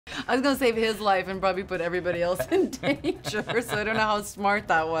I was gonna save his life and probably put everybody else in danger, so I don't know how smart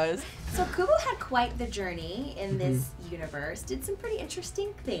that was. So Kubo had quite the journey in this universe, did some pretty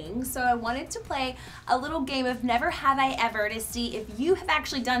interesting things, so I wanted to play a little game of Never Have I Ever to see if you have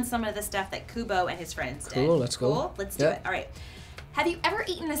actually done some of the stuff that Kubo and his friends did. Cool, let's go. Cool? Let's do it. All right. Have you ever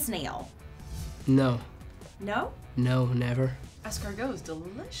eaten a snail? No. No? No, never. Escargot is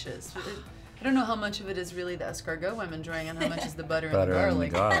delicious. I don't know how much of it is really the escargot I'm enjoying and how much is the butter, and the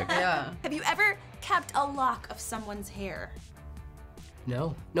garlic. Yeah. Have you ever kept a lock of someone's hair?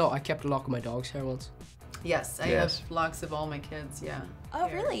 No. No, I kept a lock of my dog's hair once. Yes, I have locks of all my kids, yeah. Oh,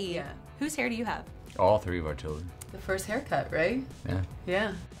 really? Yeah. Whose hair do you have? All three of our children. The first haircut, right? Yeah.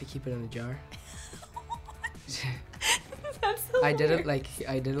 Yeah. I keep it in a jar. That's so I did weird. it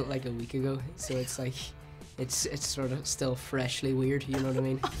like a week ago, so it's like it's sort of still freshly weird, you know what I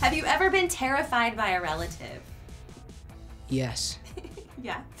mean? Have you ever been terrified by a relative? Yes.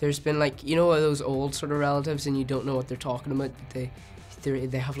 Yeah. There's been like, you know, those old sort of relatives and you don't know what they're talking about.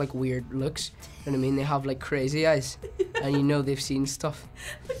 They have like weird looks, you know what I mean? They have like crazy eyes and you know they've seen stuff.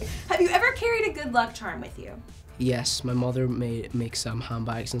 Have you ever carried a good luck charm with you? Yes, my mother makes some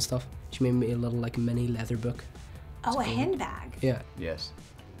handbags and stuff. She made me a little like mini leather book. Oh, a handbag? Yeah. Yes.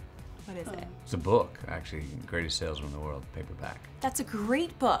 What is it? It's a book, actually, Greatest Salesman in the World, paperback. That's a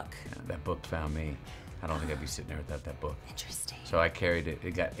great book. Yeah, that book found me. I don't think I'd be sitting there without that book. Interesting. So I carried it.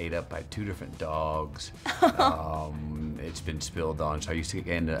 It got ate up by 2 different dogs. It's been spilled on, so I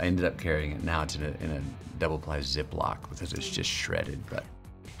ended up carrying it. Now it's in a double-ply Ziploc because it's just shredded. But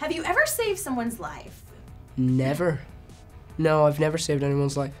Have you ever saved someone's life? Never. No, I've never saved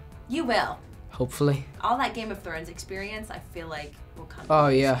anyone's life. You will. Hopefully. All that Game of Thrones experience, I feel like, will come. Oh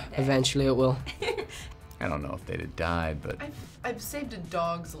yeah, eventually it will. I don't know if they'd have died, but I've saved a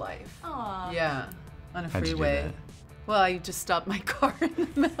dog's life. Aww. Yeah, on a How'd you do freeway. that? Well, I just stopped my car in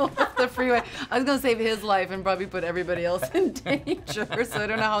the middle of the freeway. I was gonna save his life and probably put everybody else in danger, so I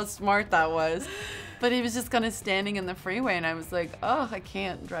don't know how smart that was. But he was just kind of standing in the freeway, and I was like, oh, I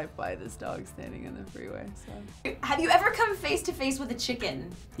can't drive by this dog standing in the freeway. So. Have you ever come face to face with a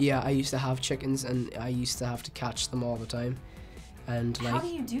chicken? Yeah, I used to have chickens and I used to have to catch them all the time. And like, How do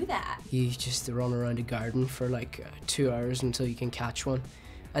you do that? you just run around a garden for like 2 hours until you can catch one.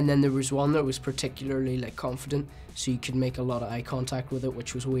 And then there was one that was particularly like confident, so you could make a lot of eye contact with it,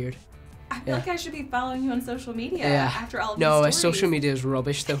 which was weird. I feel like I should be following you on social media after all of No, these my stories. social media is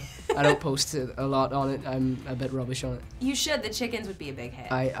rubbish though. I don't post a lot on it. I'm a bit rubbish on it. You should. The chickens would be a big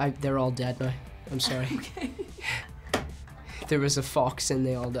hit. They're all dead now. I'm sorry. Okay. There was a fox and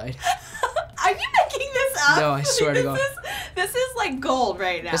they all died. Are you making this up? No, I swear to God. This is like gold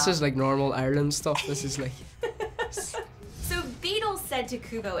right now. This is like normal Ireland stuff. This is like... So Beatles said to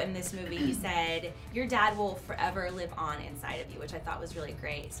Kubo in this movie, he said, your dad will forever live on inside of you, which I thought was really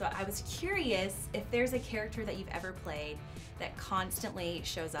great. So I was curious if there's a character that you've ever played that constantly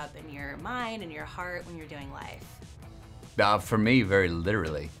shows up in your mind and your heart when you're doing life. for me, very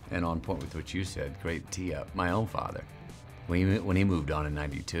literally, and on point with what you said, great tee up, my own father. When he moved on in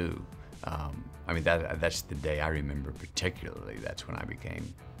 '92, I mean, that's the day I remember particularly. That's when I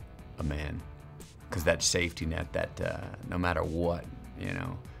became a man. Because that safety net, that no matter what, you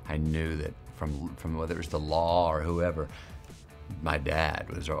know, I knew that from whether it was the law or whoever, my dad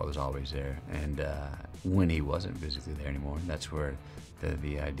was always there. And when he wasn't physically there anymore, that's where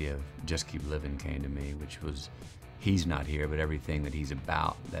the idea of just keep living came to me, which was he's not here, but everything that he's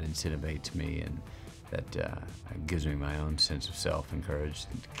about that incinerates me and that gives me my own sense of self and courage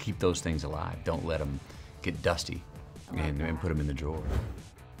to keep those things alive. Don't let them get dusty and put them in the drawer.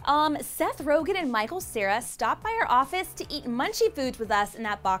 Seth Rogen and Michael Cera stopped by our office to eat munchie foods with us in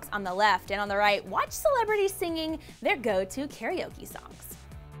that box on the left, and on the right, watch celebrities singing their go-to karaoke songs.